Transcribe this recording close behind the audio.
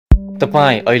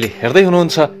तपाई अहिले हेर्दै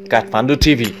हुनुहुन्छ काठमाडौँ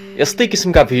टिभी। यस्तै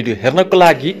किसिमका भिडियो हेर्नको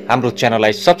लागि हाम्रो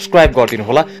च्यानललाई सब्स्क्राइब गरिदिनु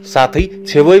होला, साथै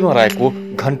छेउमा रहेको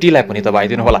घण्टीलाई पनि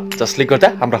दबाइदिनु होला, जसले गर्दा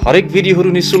हाम्रो हरेक भिडियोहरू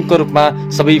निशुल्क रूपमा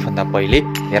सबैभन्दा पहिले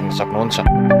हेर्न सक्नुहुन्छ।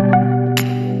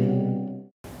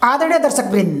 आदरणीय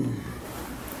दर्शकवृन्द,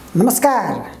 नमस्कार।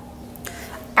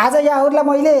 आज यहाँहरूलाई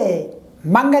मैले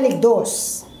माङ्गलिक दोष,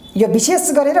 यो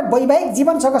विशेष गरेर वैवाहिक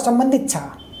जीवनसँग सम्बन्धित छ।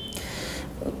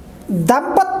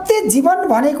 दाम्पत्य जीवन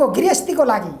भनेको गृहस्थीको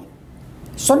लागि,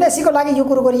 सन्यासीको लागि यो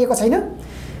कुरो गरिएको छैन।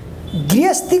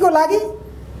 गृहस्थीको लागि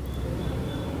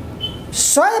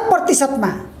 100%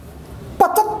 मा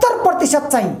 75%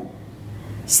 चाहिँ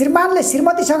श्रीमानले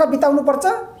श्रीमतीसँग बिताउनु पर्छ,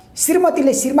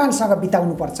 श्रीमतीले श्रीमानसँग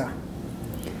बिताउनु पर्छ।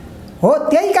 हो,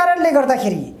 त्यही कारणले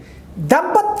गर्दाखेरि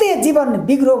दाम्पत्य जीवन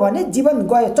बिग्रो भने जीवन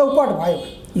गयो, चौपट भयो।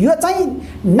 यो चाहिँ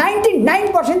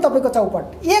 99% तपाईको चौपट,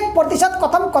 1%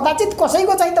 कथम कदाचित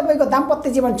कसैको चाहिँ तपाईको दाम्पत्य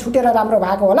जीवन छुटेर राम्रो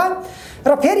भएको होला।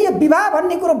 र फेरि यो विवाह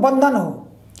भन्ने कुरो बन्धन हो।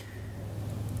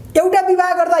 एउटा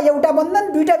विवाह गर्दा एउटा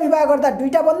बन्धन, दुईटा विवाह गर्दा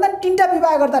दुईटा बन्धन, तीनटा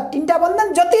विवाह गर्दा तीनटा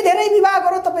बन्धन। जति धेरै विवाह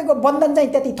गरो तपाईको बन्धन चाहिँ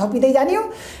त्यति थपिँदै जाने हो।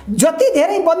 जति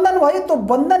धेरै बन्धन भयो त्यो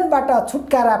बन्धनबाट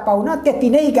छुटकारा पाउन त्यति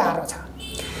नै गाह्रो छ।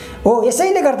 हो,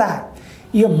 यसैले गर्दा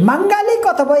यो माङ्गलिक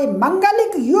अथवा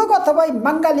माङ्गलिक योग अथवा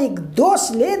माङ्गलिक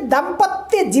दोषले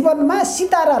दाम्पत्य जीवनमा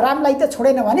सीता र रामलाई त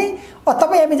छोडेन भने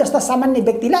तपाईँ हामी जस्ता सामान्य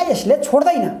व्यक्तिलाई यसले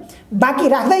छोड्दैन, बाँकी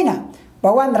राख्दैन।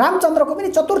 भगवान रामचन्द्रको पनि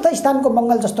चतुर्थ स्थानको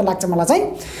मङ्गल जस्तो लाग्छ मलाई चाहिँ।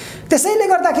 त्यसैले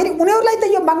गर्दाखेरि उनीहरूलाई त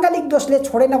यो माङ्गलिक दोषले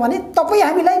छोडेन भने तपाईँ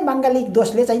हामीलाई माङ्गलिक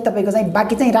दोषले चाहिँ तपाईँको चाहिँ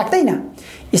बाँकी चाहिँ राख्दैन।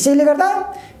 यसैले गर्दा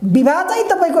विवाह चाहिँ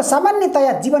तपाईँको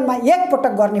सामान्यतया जीवनमा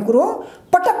एकपटक गर्ने कुरो हो।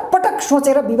 पटक पटक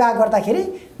सोचेर विवाह गर्दाखेरि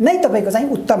नै तपाईँको चाहिँ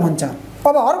उत्तम हुन्छ।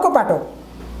 अब अर्को बाटो,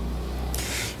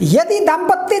 यदि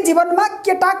दाम्पत्य जीवनमा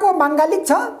केटाको माङ्गलिक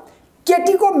छ,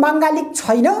 केटीको माङ्गलिक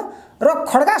छैन र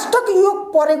खड्गाष्टक योग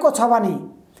परेको छ भने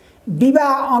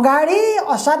विवाह अगाडि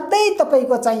असाध्यै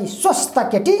तपाईँको चाहिँ स्वस्थ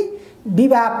केटी,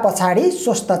 विवाह पछाडि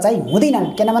स्वस्थ चाहिँ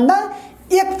हुँदैनन्। किन भन्दा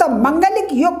एक त माङ्गलिक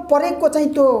योग परेको चाहिँ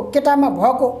त्यो केटामा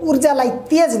भएको ऊर्जालाई,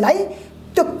 तेजलाई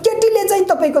त्यो केटीले चाहिँ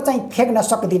तपाईँको चाहिँ फेक्न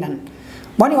सक्दिनन्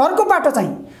भने अर्को बाटो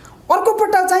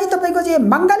चाहिँ तपाईँको चाहिँ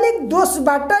माङ्गलिक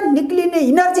दोषबाट निक्लिने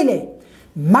इनर्जीले,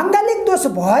 माङ्गलिक दोष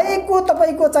भएको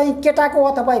तपाईँको चाहिँ केटाको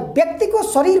अथवा व्यक्तिको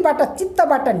शरीरबाट,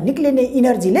 चित्तबाट निक्लिने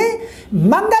इनर्जीले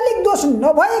माङ्गलिक दोष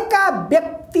नभएका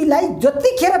व्यक्तिलाई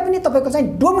जतिखेर पनि तपाईँको चाहिँ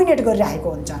डोमिनेट गरिरहेको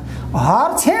हुन्छ।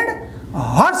 हर क्षण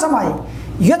हर समय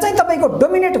यो चाहिँ तपाईँको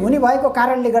डोमिनेट हुने भएको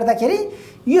कारणले गर्दाखेरि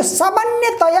यो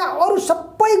सामान्यतया अरू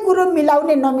सबै कुरो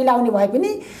मिलाउने नमिलाउने भए पनि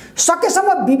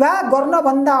सकेसम्म विवाह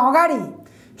गर्नभन्दा अगाडि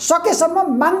सकेसम्म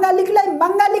माङ्गलिकलाई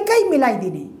माङ्गलिकै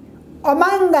मिलाइदिने,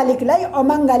 अमाङ्गलिकलाई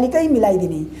अमाङ्गलिकै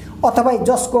मिलाइदिने। अथवा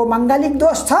जसको माङ्गलिक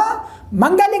दोष छ,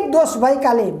 माङ्गलिक दोष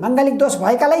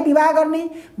भएकालाई विवाह गर्ने,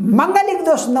 माङ्गलिक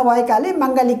दोष नभएकाले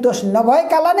माङ्गलिक दोष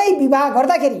नभएकालाई नै विवाह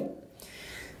गर्दाखेरि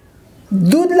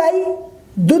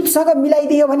दुधसँग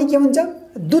मिलाइदियो भने के हुन्छ?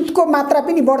 दुधको मात्रा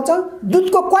पनि बढ्छ,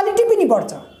 दुधको क्वालिटी पनि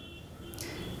बढ्छ।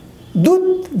 दुध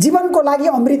जीवनको लागि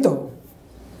अमृत हो।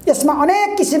 यसमा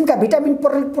अनेक किसिमका भिटामिन,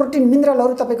 प्रोटिन,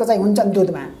 मिनरलहरू तपाईँको चाहिँ हुन्छन्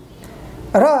दुधमा।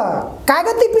 र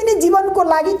कागती पनि जीवनको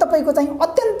लागि तपाईँको चाहिँ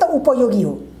अत्यन्त उपयोगी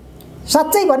हो।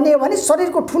 साँच्चै भन्ने हो भने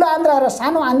शरीरको ठुलो आन्द्रा र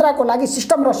सानो आन्द्राको लागि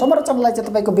सिस्टम र संरचनालाई चाहिँ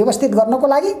तपाईँको व्यवस्थित गर्नको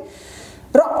लागि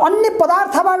र अन्य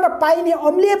पदार्थबाट पाइने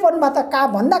अम्लीयपनमा त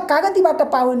भन्दा कागतीबाट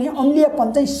पाउने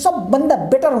अम्लीयपन चाहिँ सबभन्दा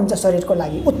बेटर हुन्छ, शरीरको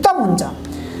लागि उत्तम हुन्छ।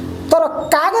 तर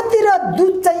कागती र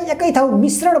दुध चाहिँ एकै ठाउँ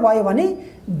मिश्रण भयो भने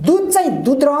दुध चाहिँ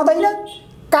दुध रहँदैन,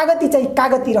 कागती चाहिँ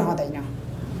कागती रहँदैन।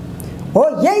 हो,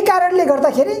 यही कारणले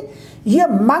गर्दाखेरि यो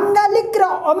माङ्गलिक र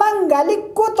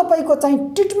अमाङ्गलिकको तपाईँको चाहिँ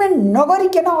ट्रिटमेन्ट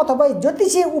नगरिकन अथवा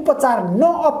ज्योतिषीय उपचार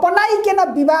नअपनाइकन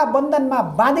विवाह बन्धनमा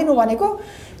बाँधिनु भनेको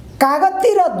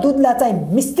कागती र दुधलाई चाहिँ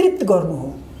मिश्रित गर्नु हो।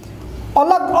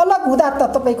 अलग अलग हुँदा त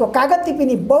तपाईँको कागती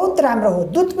पनि बहुत राम्रो हो,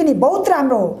 दुध पनि बहुत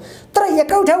राम्रो हो। तर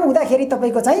एकै ठाउँ हुँदाखेरि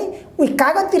तपाईँको चाहिँ उही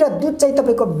कागती र दुध चाहिँ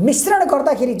तपाईँको मिश्रण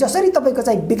गर्दाखेरि जसरी तपाईँको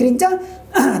चाहिँ बिग्रिन्छ,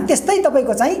 त्यस्तै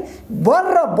तपाईँको चाहिँ वर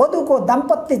र वधुको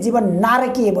दाम्पत्य जीवन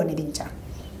नारकीय बनिदिन्छ,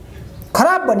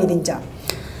 खराब बनिदिन्छ।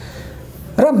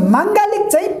 र माङ्गलिक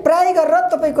चाहिँ प्राय गरेर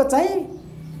तपाईँको चाहिँ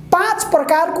 5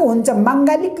 प्रकारको हुन्छ।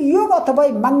 माङ्गलिक योग अथवा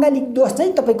माङ्गलिक दोष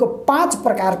चाहिँ तपाईँको 5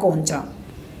 प्रकारको हुन्छ।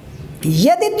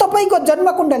 यदि तपाईँको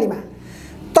जन्मकुण्डलीमा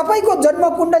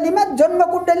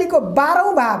जन्मकुण्डलीको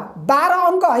 12औं भाव, 12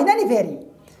 अङ्क होइन नि, फेरि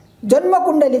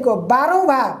जन्मकुण्डलीको 12औं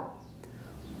भाव,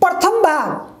 प्रथम भाव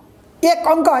 1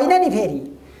 अङ्क होइन नि, फेरि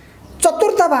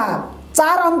चतुर्थ भाव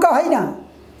 4 अङ्क होइन,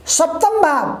 सप्तम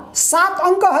भाव 7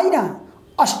 अङ्क होइन,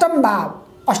 अष्टम भाव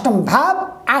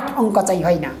 8 अङ्क चाहिँ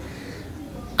होइन।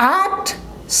 8,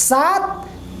 7,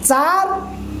 4,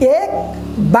 1,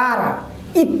 12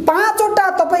 यी 5 वटा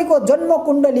तपाईको जन्म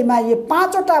कुण्डलीमा यो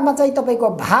 5 वटामा चाहिँ तपाईको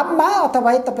भावमा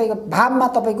अथवा तपाईको भावमा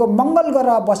तपाईको मङ्गल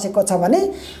ग्रह बसेको छ भने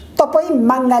तपाई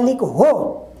माङ्गलिक हो।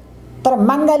 तर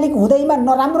माङ्गलिक हुँदैमा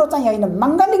नराम्रो चाहिँ हैन।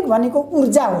 माङ्गलिक भनेको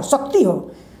ऊर्जा हो, शक्ति हो,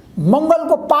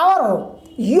 मङ्गलको पावर हो।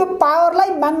 यो पावरलाई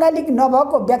माङ्गलिक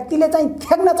नभएको व्यक्तिले चाहिँ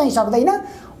थ्याक्न चाहिँ सक्दैन।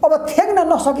 अब थ्याक्न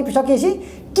नसकेपछि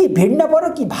कि भिड्न पर्यो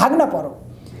कि भाग्न पर्यो।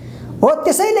 हो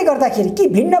त्यसैले गर्दाखेरि कि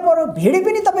भिड्न पर्यो, भिडे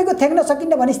पनि तपाईको थ्याक्न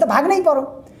सकिन्न भनेपछि त भाग्नै पर्यो।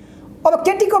 अब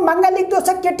केटीको माङ्गलिक दोष छ,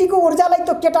 केटीको ऊर्जालाई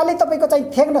त केटाले तपाईको चाहिँ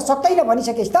थ्याक्न सक्दैन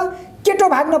भनिसकेपछि त केटो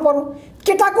भाग्न पर्यो।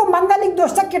 केटाको माङ्गलिक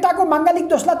दोष छ, केटाको माङ्गलिक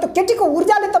दोषलाई त केटीको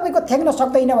ऊर्जाले तपाईको थ्याक्न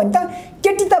सक्दैन भने त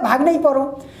केटी त भाग्नै पर्यो।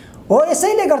 हो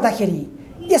यसैले गर्दाखेरि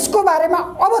यसको बारेमा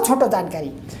अब छोटो जानकारी।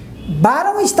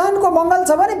 12औं स्थानको मङ्गल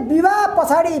छ भने विवाह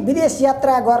पछाडि विदेश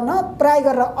यात्रा गर्न प्राय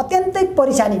गरेर अत्यन्तै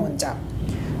परेशानी हुन्छ।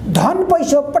 धन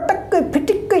पैसा पटक्कै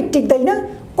फिटिक्कै टिक्दैन,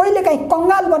 कहिलेकाहीँ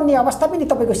कङ्गाल बन्ने अवस्था पनि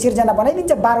तपाईको सिर्जना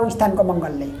बनाइदिन्छ 12औं स्थानको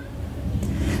मङ्गलले।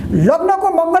 लग्नको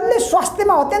मङ्गलले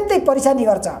स्वास्थ्यमा अत्यन्तै परेशानी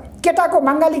गर्छ। केटाको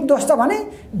माङ्गलिक दोष छ भने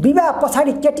विवाह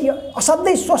पछाडि केटी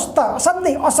असाध्यै स्वस्थ,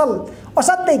 असाध्यै असल,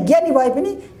 असाध्यै ज्ञानी भए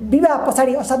पनि विवाह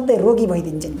पछाडि असाध्यै रोगी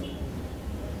भइदिन्छन्।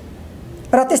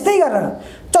 र त्यस्तै गरेर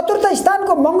 4र्थ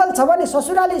स्थानको मङ्गल छ भने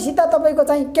ससुरालीसित तपाईको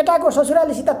चाहिँ केटाको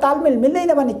ससुरालीसित तालमेल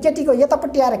मिल्दैन भने केटीको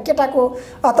यतापट्टि आएर केटाको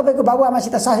तपाईको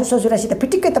बाबुआमासित सासू ससुरासित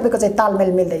फिटिक्कै तपाईको चाहिँ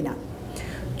तालमेल मिल्दैन।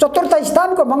 4र्थ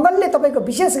स्थानको मङ्गलले तपाईको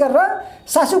विशेष गरेर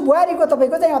सासू बुहारीको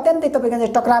तपाईको चाहिँ अत्यन्तै तपाईको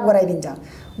चाहिँ टकराव गराइदिन्छ।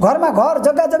 घरमा घर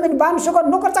जग्गा जमिन बान सुगर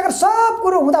नोकर चाकर सब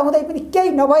कुरो हुँदाहुँदै पनि केही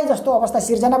नभए जस्तो अवस्था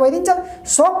सिर्जना भइदिन्छ।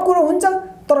 सब कुरो हुन्छ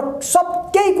तर सब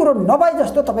केही कुरो नभए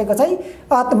जस्तो तपाईको चाहिँ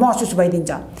महसुस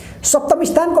भइदिन्छ। 7औं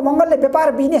स्थानको मङ्गलले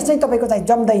व्यापार बिजनेस चाहिँ तपाईको चाहिँ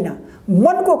जम्दैन,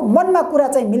 मनमा कुरा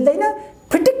चाहिँ मिल्दैन,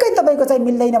 फिटिक्कै तपाईको चाहिँ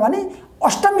मिल्दैन भने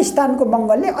 8औं स्थानको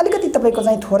मङ्गलले अलिकति तपाईको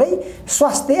चाहिँ थोरै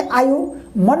स्वास्थ्य, आयु,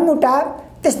 मनमुटाव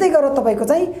त्यस्तै गरेर तपाईको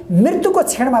चाहिँ मृत्युको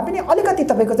क्षणमा पनि अलिकति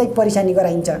तपाईको चाहिँ परेशानी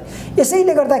गराइन्छ।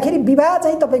 यसैले गर्दाखेरि विवाह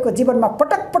चाहिँ तपाईको जीवनमा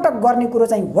पटक पटक गर्ने कुरो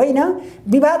चाहिँ होइन।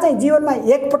 विवाह चाहिँ जीवनमा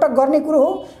एक पटक गर्ने कुरो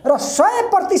हो र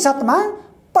 100% मा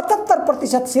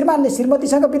 75% श्रीमानले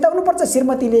श्रीमतीसँग बिताउनु पर्छ,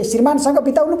 श्रीमतीले श्रीमानसँग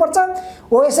बिताउनु पर्छ।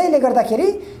 हो यसैले गर्दाखेरि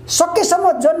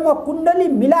सकेसम्म जन्म कुण्डली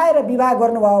मिलाएर विवाह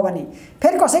गर्नुभयो भने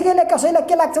फेरि कसैले कसैलाई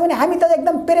के लाग्छ भने हामी त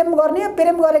एकदम प्रेम गर्ने,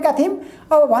 प्रेम गरेका थियौँ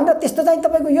अब भनेर त्यस्तो चाहिँ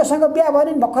तपाईको योसँग बिहा भयो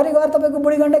भने भर्खरै गएर तपाईको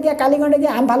बुढी गण्डकी या काली गण्डकी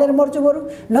हाम फालेर मर्छु बरु,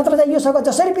 नत्र चाहिँ योसँग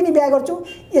जसरी पनि बिहा गर्छु,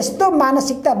 यस्तो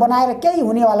मानसिकता बनाएर केही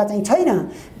हुनेवाला चाहिँ छैन।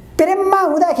 प्रेममा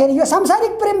हुँदाखेरि यो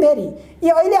सांसारिक प्रेम फेरि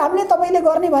यो अहिले हामीले तपाईले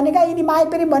गर्ने भनेका यिनी माया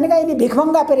प्रेम भनेका यिनी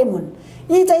भिखमङ्गा प्रेम हुन्।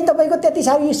 यी चाहिँ तपाईको त्यति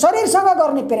साह्रो यी शरीरसँग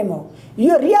गर्ने प्रेम हो,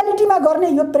 यो रियालिटीमा गर्ने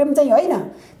यो प्रेम चाहिँ होइन।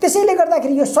 त्यसैले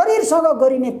गर्दाखेरि यो शरीरसँग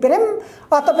गरिने प्रेम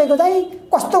तपाईको चाहिँ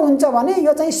कस्तो हुन्छ भने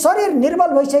यो चाहिँ शरीर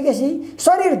निर्बल भइसकेपछि,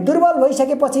 शरीर दुर्बल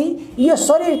भइसकेपछि यो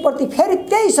शरीरप्रति फेरि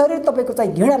त्यही शरीर तपाईको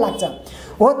चाहिँ घृणा लाग्छ।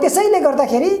 हो त्यसैले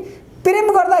गर्दाखेरि प्रेम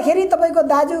गर्दाखेरि तपाईको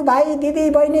दाजु भाइ दिदी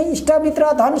बहिनी इष्टमित्र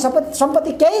धन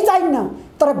सम्पत्ति केही चाहिन्न,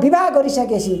 तर विवाह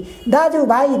गरिसकेपछि दाजु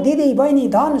भाइ दिदी बहिनी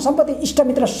धन सम्पत्ति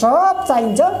इष्टमित्र सब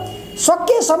चाहिन्छ।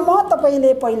 सकेसम्म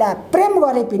तपाईले पहिला प्रेम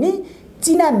गरे पनि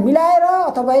चिना मिलाएर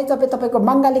अथवा तपाईको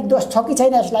माङ्गलिक दोष छ कि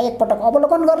छैन यसलाई एकपटक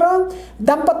अवलोकन गरेर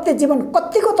दाम्पत्य जीवन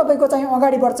कतिको तपाईको चाहिँ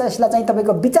अगाडि बढ्छ यसलाई चाहिँ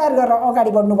तपाईको विचार गरेर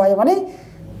अगाडि बढ्नु भयो भने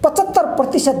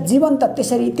 75% जीवन त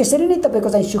त्यसरी नै तपाईको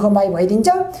चाहिँ सुखमय भइदिन्छ।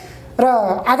 र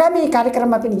आगामी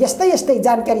कार्यक्रममा पनि यस्तै यस्तै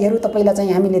जानकारीहरू तपाईलाई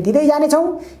चाहिँ हामीले दिँदै जानेछौँ।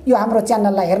 यो हाम्रो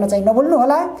च्यानललाई हेर्न चाहिँ नभुल्नु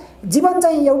होला। जीवन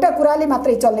चाहिँ एउटा कुराले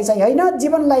मात्रै चल्ने चाहिँ होइन,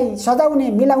 जीवनलाई सजाउने,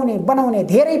 मिलाउने, बनाउने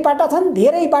धेरै पाटा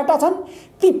छन्।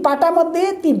 ती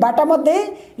बाटामध्ये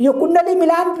यो कुण्डली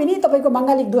मिलान पनि तपाईको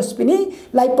माङ्गलिक दोष पनि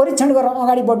लाई परीक्षण गरेर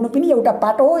अगाडि बढ्नु पनि एउटा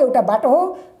बाटो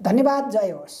हो। धन्यवाद,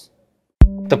 जय होस्।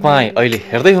 तपाईं अहिले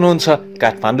हेर्दै हुनुहुन्छ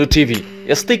काठमाडौँ टिभी।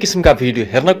 यस्तै किसिमका भिडियो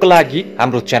हेर्नको लागि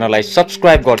हाम्रो च्यानललाई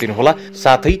सब्स्क्राइब गरिदिनु होला,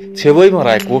 साथै छेउमा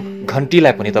रहेको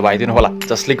घण्टीलाई पनि दबाइदिनु होला,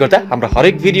 जसले गर्दा हाम्रो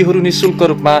हरेक भिडियोहरू निशुल्क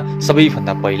रूपमा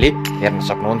सबैभन्दा पहिले हेर्न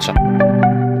सक्नुहुन्छ।